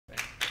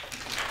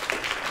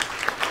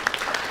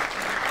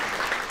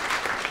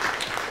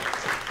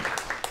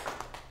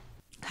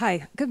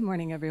Hi, good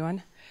morning,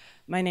 everyone.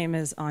 My name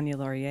is Anya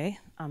Laurier.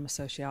 I'm a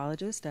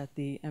sociologist at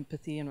the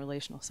Empathy and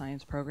Relational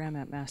Science program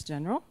at Mass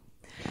General.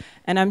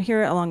 And I'm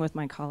here along with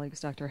my colleagues,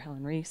 Dr.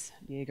 Helen Reese,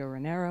 Diego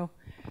Renero,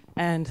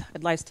 and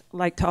I'd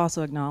like to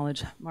also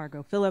acknowledge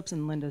Margot Phillips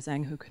and Linda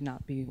Zhang, who could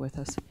not be with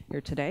us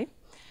here today.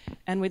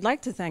 And we'd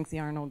like to thank the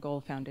Arnold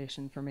Gold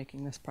Foundation for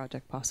making this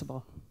project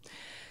possible.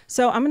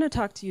 So I'm going to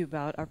talk to you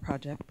about our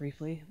project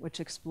briefly, which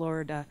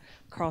explored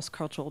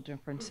cross-cultural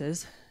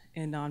differences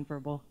in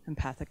nonverbal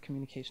empathic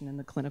communication in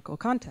the clinical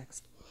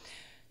context.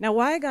 Now,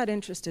 why I got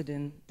interested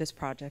in this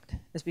project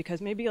is because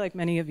maybe like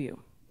many of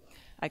you,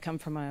 I come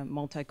from a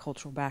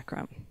multicultural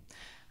background.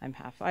 I'm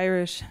half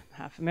Irish,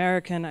 half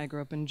American. I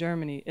grew up in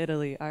Germany,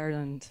 Italy,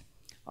 Ireland,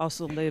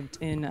 also lived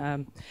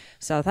in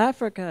South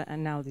Africa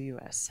and now the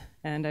US.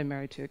 And I'm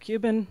married to a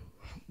Cuban,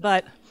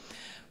 but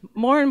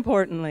more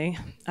importantly,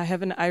 I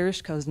have an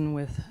Irish cousin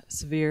with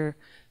severe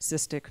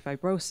cystic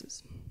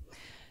fibrosis.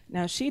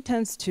 Now, she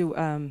tends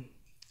to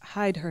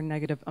hide her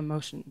negative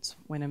emotions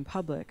when in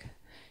public,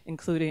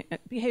 including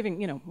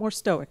behaving, more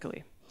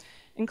stoically,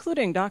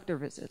 including doctor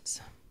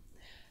visits.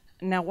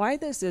 Now, why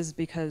this is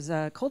because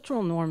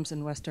cultural norms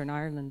in Western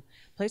Ireland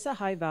place a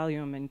high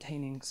value on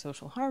maintaining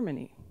social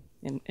harmony,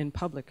 in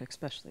public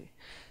especially.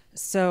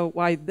 So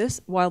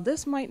while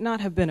this might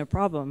not have been a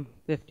problem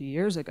 50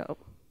 years ago,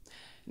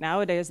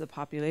 nowadays the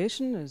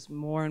population is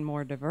more and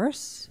more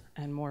diverse,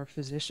 and more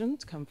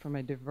physicians come from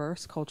a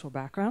diverse cultural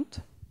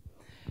background.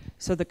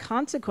 So the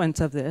consequence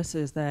of this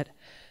is that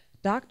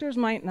doctors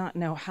might not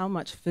know how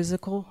much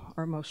physical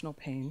or emotional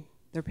pain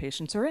their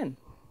patients are in.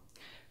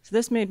 So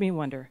this made me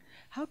wonder,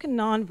 how can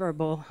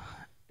nonverbal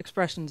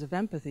expressions of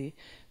empathy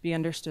be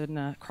understood in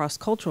a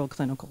cross-cultural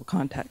clinical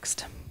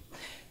context?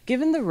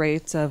 Given the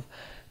rates of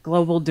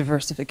global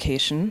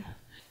diversification,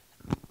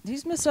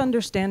 these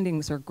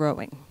misunderstandings are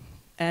growing,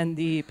 and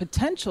the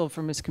potential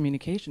for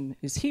miscommunication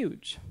is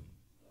huge.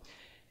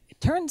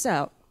 It turns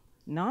out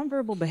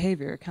nonverbal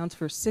behavior accounts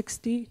for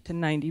 60 to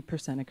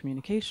 90% of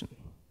communication.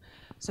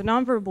 So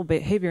nonverbal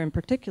behavior in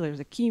particular is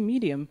a key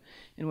medium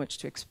in which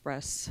to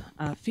express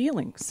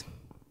feelings.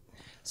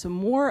 So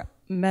more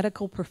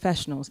medical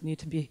professionals need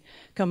to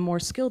become more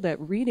skilled at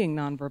reading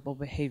nonverbal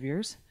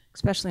behaviors,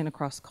 especially in a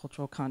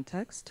cross-cultural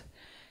context,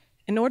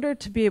 in order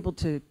to be able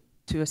to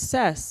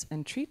assess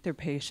and treat their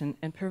patient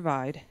and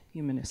provide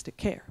humanistic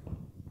care.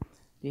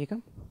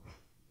 Diego?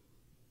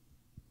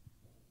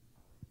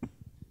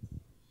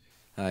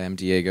 Hi, I'm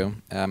Diego.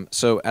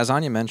 So as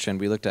Anya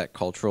mentioned, we looked at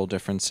cultural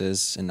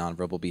differences in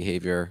nonverbal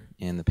behavior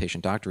in the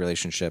patient-doctor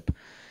relationship.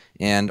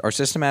 And our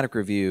systematic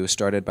review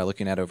started by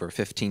looking at over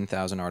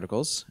 15,000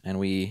 articles, and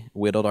we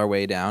whittled our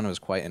way down. It was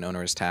quite an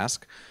onerous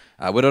task.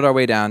 Whittled our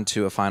way down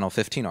to a final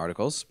 15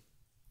 articles.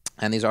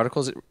 And these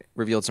articles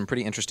revealed some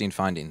pretty interesting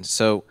findings.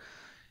 So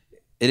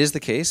it is the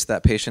case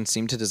that patients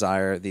seem to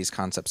desire these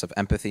concepts of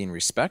empathy and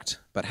respect,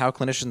 but how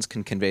clinicians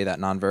can convey that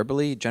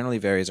nonverbally generally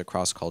varies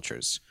across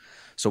cultures.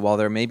 So while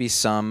there may be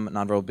some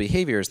nonverbal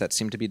behaviors that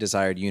seem to be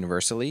desired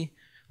universally,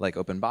 like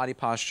open body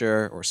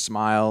posture or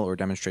smile or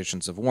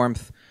demonstrations of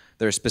warmth,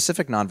 there are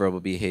specific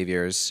nonverbal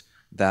behaviors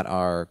that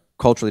are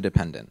culturally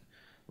dependent,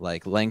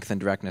 like length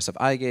and directness of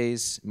eye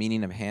gaze,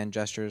 meaning of hand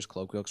gestures,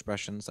 colloquial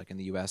expressions. Like in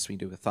the US, we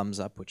do a thumbs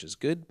up, which is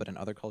good, but in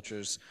other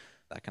cultures,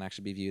 that can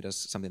actually be viewed as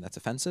something that's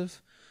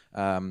offensive.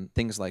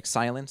 Things like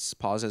silence,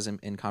 pauses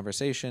in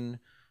conversation,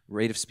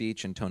 rate of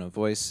speech, and tone of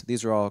voice.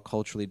 These are all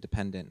culturally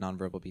dependent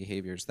nonverbal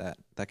behaviors that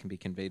can be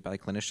conveyed by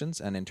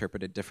clinicians and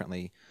interpreted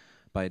differently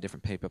by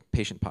different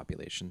patient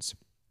populations.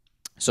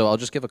 So I'll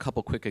just give a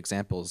couple quick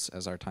examples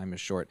as our time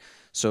is short.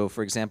 So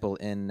for example,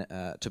 in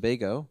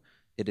Tobago,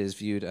 it is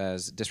viewed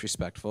as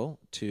disrespectful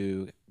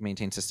to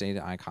maintain sustained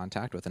eye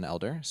contact with an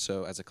elder.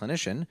 So as a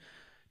clinician,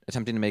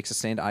 attempting to make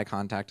sustained eye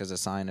contact as a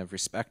sign of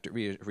respect or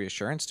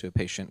reassurance to a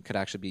patient could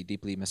actually be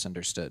deeply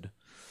misunderstood.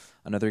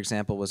 Another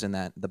example was in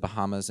the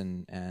Bahamas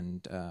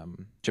and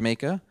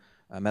Jamaica.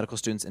 Medical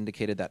students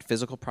indicated that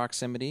physical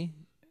proximity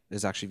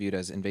is actually viewed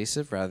as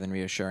invasive rather than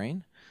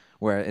reassuring.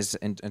 Whereas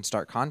in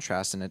stark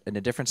contrast, in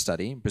a different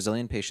study,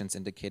 Brazilian patients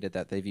indicated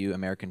that they view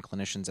American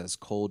clinicians as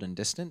cold and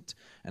distant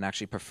and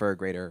actually prefer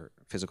greater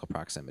physical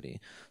proximity.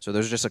 So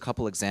those are just a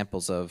couple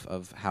examples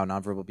of how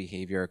nonverbal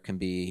behavior can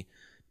be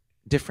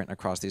different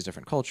across these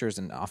different cultures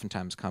and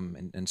oftentimes come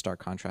in stark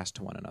contrast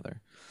to one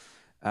another.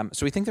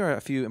 So we think there are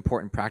a few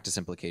important practice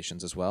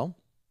implications as well.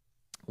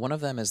 One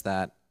of them is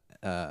that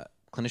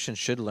clinicians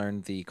should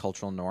learn the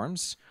cultural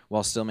norms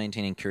while still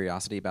maintaining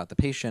curiosity about the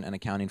patient and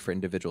accounting for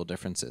individual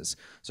differences.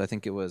 So I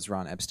think it was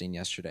Ron Epstein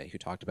yesterday who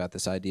talked about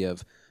this idea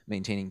of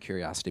maintaining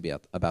curiosity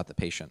about the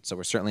patient. So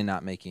we're certainly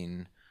not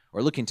making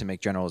or looking to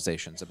make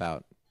generalizations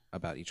about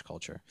each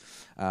culture.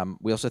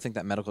 We also think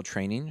that medical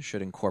training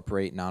should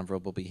incorporate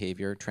nonverbal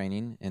behavior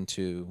training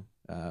into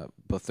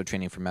both the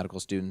training for medical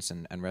students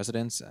and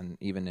residents, and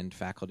even in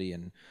faculty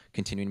and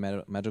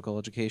continuing medical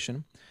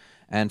education.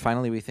 And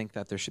finally, we think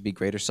that there should be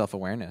greater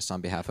self-awareness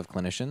on behalf of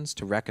clinicians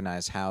to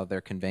recognize how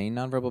they're conveying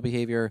nonverbal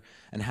behavior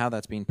and how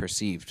that's being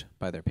perceived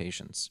by their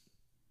patients.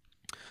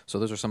 So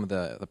those are some of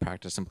the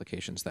practice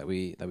implications that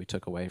we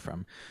took away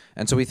from.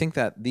 And so we think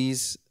that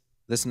this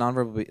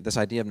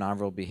idea of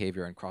nonverbal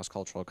behavior in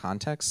cross-cultural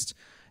context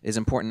is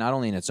important not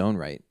only in its own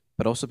right,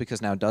 but also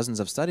because now dozens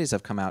of studies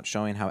have come out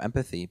showing how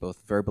empathy,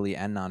 both verbally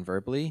and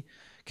non-verbally,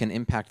 can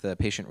impact the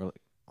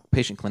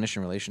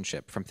patient-clinician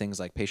relationship, from things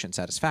like patient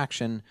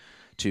satisfaction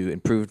to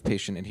improved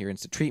patient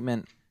adherence to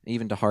treatment,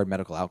 even to hard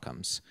medical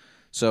outcomes.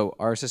 So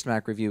our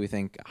systematic review, we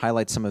think,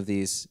 highlights some of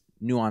these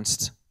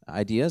nuanced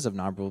ideas of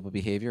nonverbal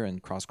behavior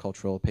and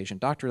cross-cultural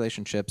patient-doctor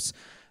relationships,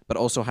 but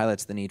also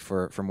highlights the need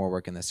for more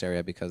work in this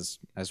area because,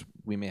 as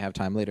we may have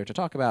time later to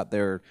talk about,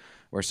 there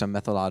were some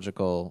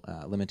methodological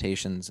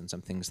limitations and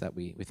some things that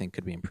we think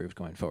could be improved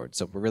going forward.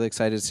 So we're really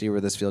excited to see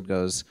where this field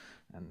goes,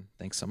 and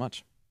thanks so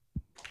much.